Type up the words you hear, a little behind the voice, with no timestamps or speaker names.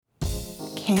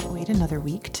Can't wait another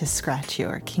week to scratch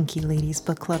your Kinky Ladies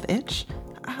Book Club itch?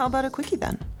 How about a quickie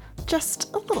then?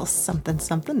 Just a little something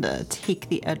to take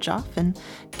the edge off and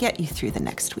get you through the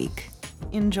next week.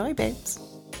 Enjoy, babes.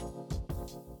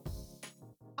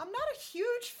 I'm not a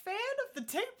huge fan of the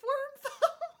tapeworm, though.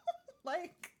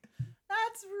 Like,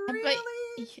 that's really...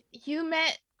 But you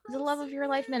met the love of your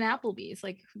life in an Applebee's.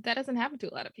 Like, that doesn't happen to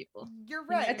a lot of people. You're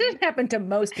right. It doesn't happen to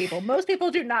most people. Most people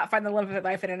do not find the love of their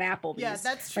life in an Applebee's. Yeah,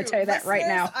 that's true. I'll tell you that right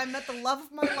now. I met the love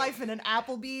of my life in an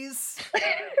Applebee's. I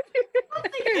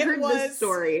think I heard this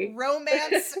story.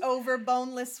 Romance over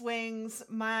boneless wings.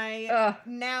 My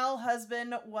now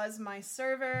husband was my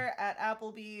server at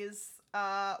Applebee's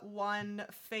one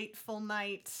fateful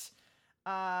night.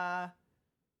 Yeah,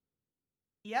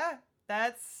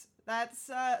 that's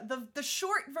the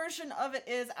short version of it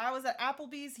is I was at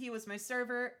Applebee's, he was my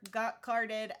server, got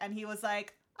carded, and he was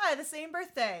like, I had the same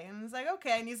birthday. And I was like,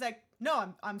 okay. And he's like,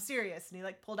 no, I'm serious. And he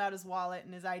like pulled out his wallet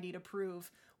and his ID to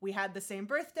prove we had the same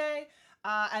birthday.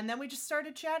 And then we just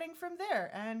started chatting from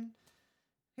there. And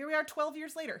here we are 12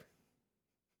 years later.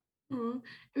 I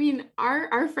mean,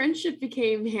 our friendship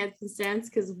became hands and stance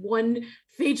because one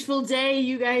fateful day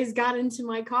you guys got into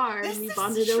my car and we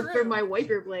bonded over my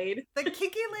wiper blade. The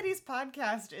Kinky Ladies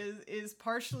podcast is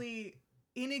partially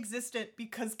inexistent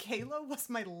because Kayla was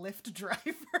my Lyft driver.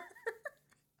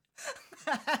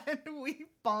 And we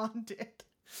bonded.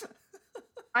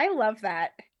 I love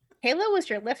that. Kayla was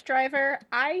your Lyft driver.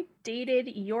 I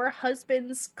dated your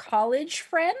husband's college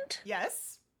friend.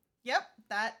 Yes. Yep.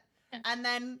 That. And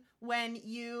then when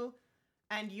you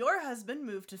and your husband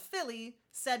moved to Philly,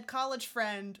 said college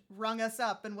friend rung us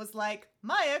up and was like,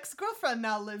 my ex-girlfriend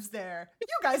now lives there. You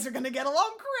guys are going to get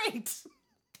along great.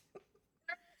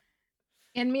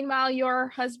 And meanwhile, your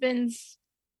husband's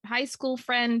high school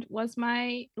friend was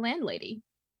my landlady.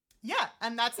 Yeah,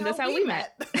 and that's how we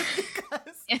met.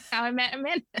 That's how I met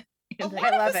Amanda. A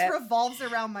lot of this revolves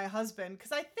around my husband,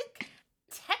 because I think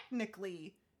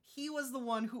technically he was the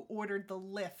one who ordered the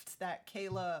Lyft that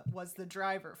Kayla was the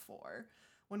driver for.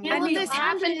 This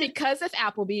happened because of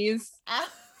Applebee's.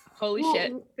 Holy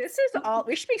shit. This is all,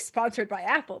 we should be sponsored by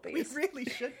Applebee's. We really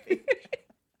should be.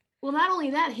 Well, not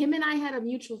only that, him and I had a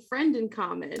mutual friend in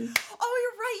common. Oh,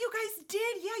 you're right. You guys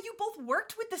did. Yeah, you both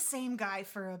worked with the same guy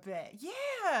for a bit.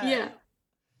 Yeah. Yeah.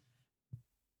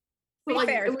 To be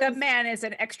fair, the man is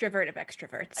an extrovert of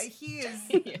extroverts. He is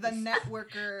the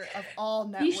networker of all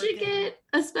networking. He should get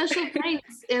a special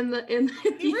thanks in the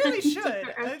He really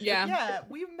should. Yeah.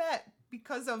 We met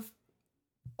because of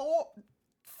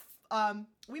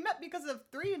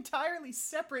three entirely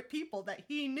separate people that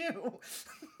he knew.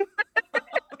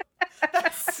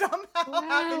 That somehow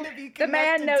happened to be connected. The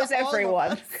man knows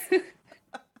everyone.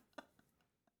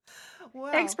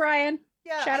 Wow. Thanks, Brian.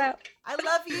 Yeah, Shout out. I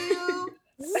love you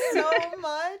so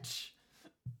much.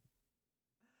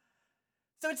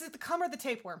 So it's the cum or the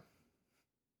tapeworm?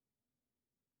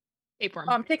 Tapeworm.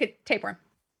 I'm taking tapeworm.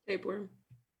 Tapeworm.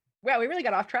 Wow, we really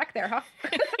got off track there, huh?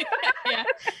 Yeah.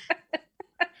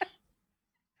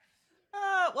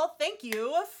 Well, thank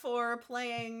you for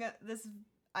playing this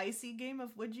icy game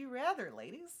of Would You Rather,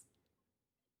 ladies.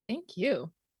 Thank you.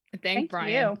 Thank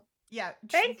Brian. you. Yeah.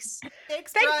 Thanks.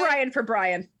 Thanks, Thank Brian. Brian for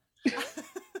Brian.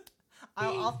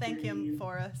 I'll thank him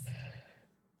for us.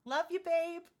 Love you,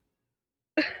 babe.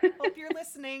 Hope you're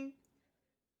listening.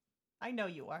 I know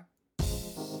you are.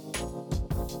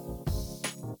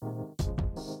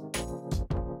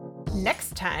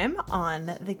 Next time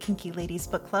on the Kinky Ladies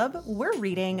Book Club, we're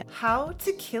reading How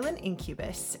to Kill an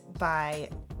Incubus by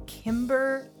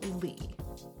Kimber Lee.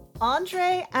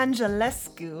 Andre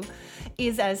Angelescu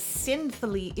is as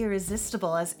sinfully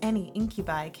irresistible as any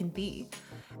incubi can be.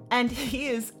 And he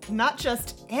is not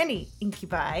just any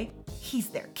incubi, he's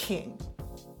their king.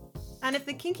 And if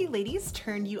the Kinky Ladies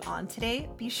turned you on today,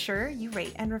 be sure you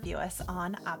rate and review us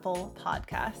on Apple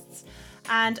Podcasts.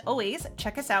 And always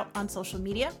check us out on social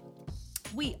media.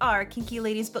 We are Kinky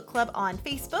Ladies Book Club on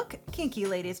Facebook, Kinky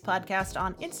Ladies Podcast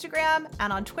on Instagram,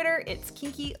 and on Twitter, it's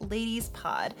Kinky Ladies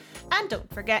Pod. And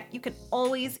don't forget, you can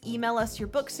always email us your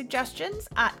book suggestions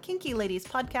at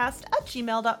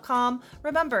kinkyladiespodcast@gmail.com.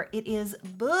 Remember, it is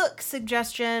book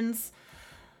suggestions,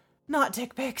 not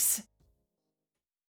dick pics.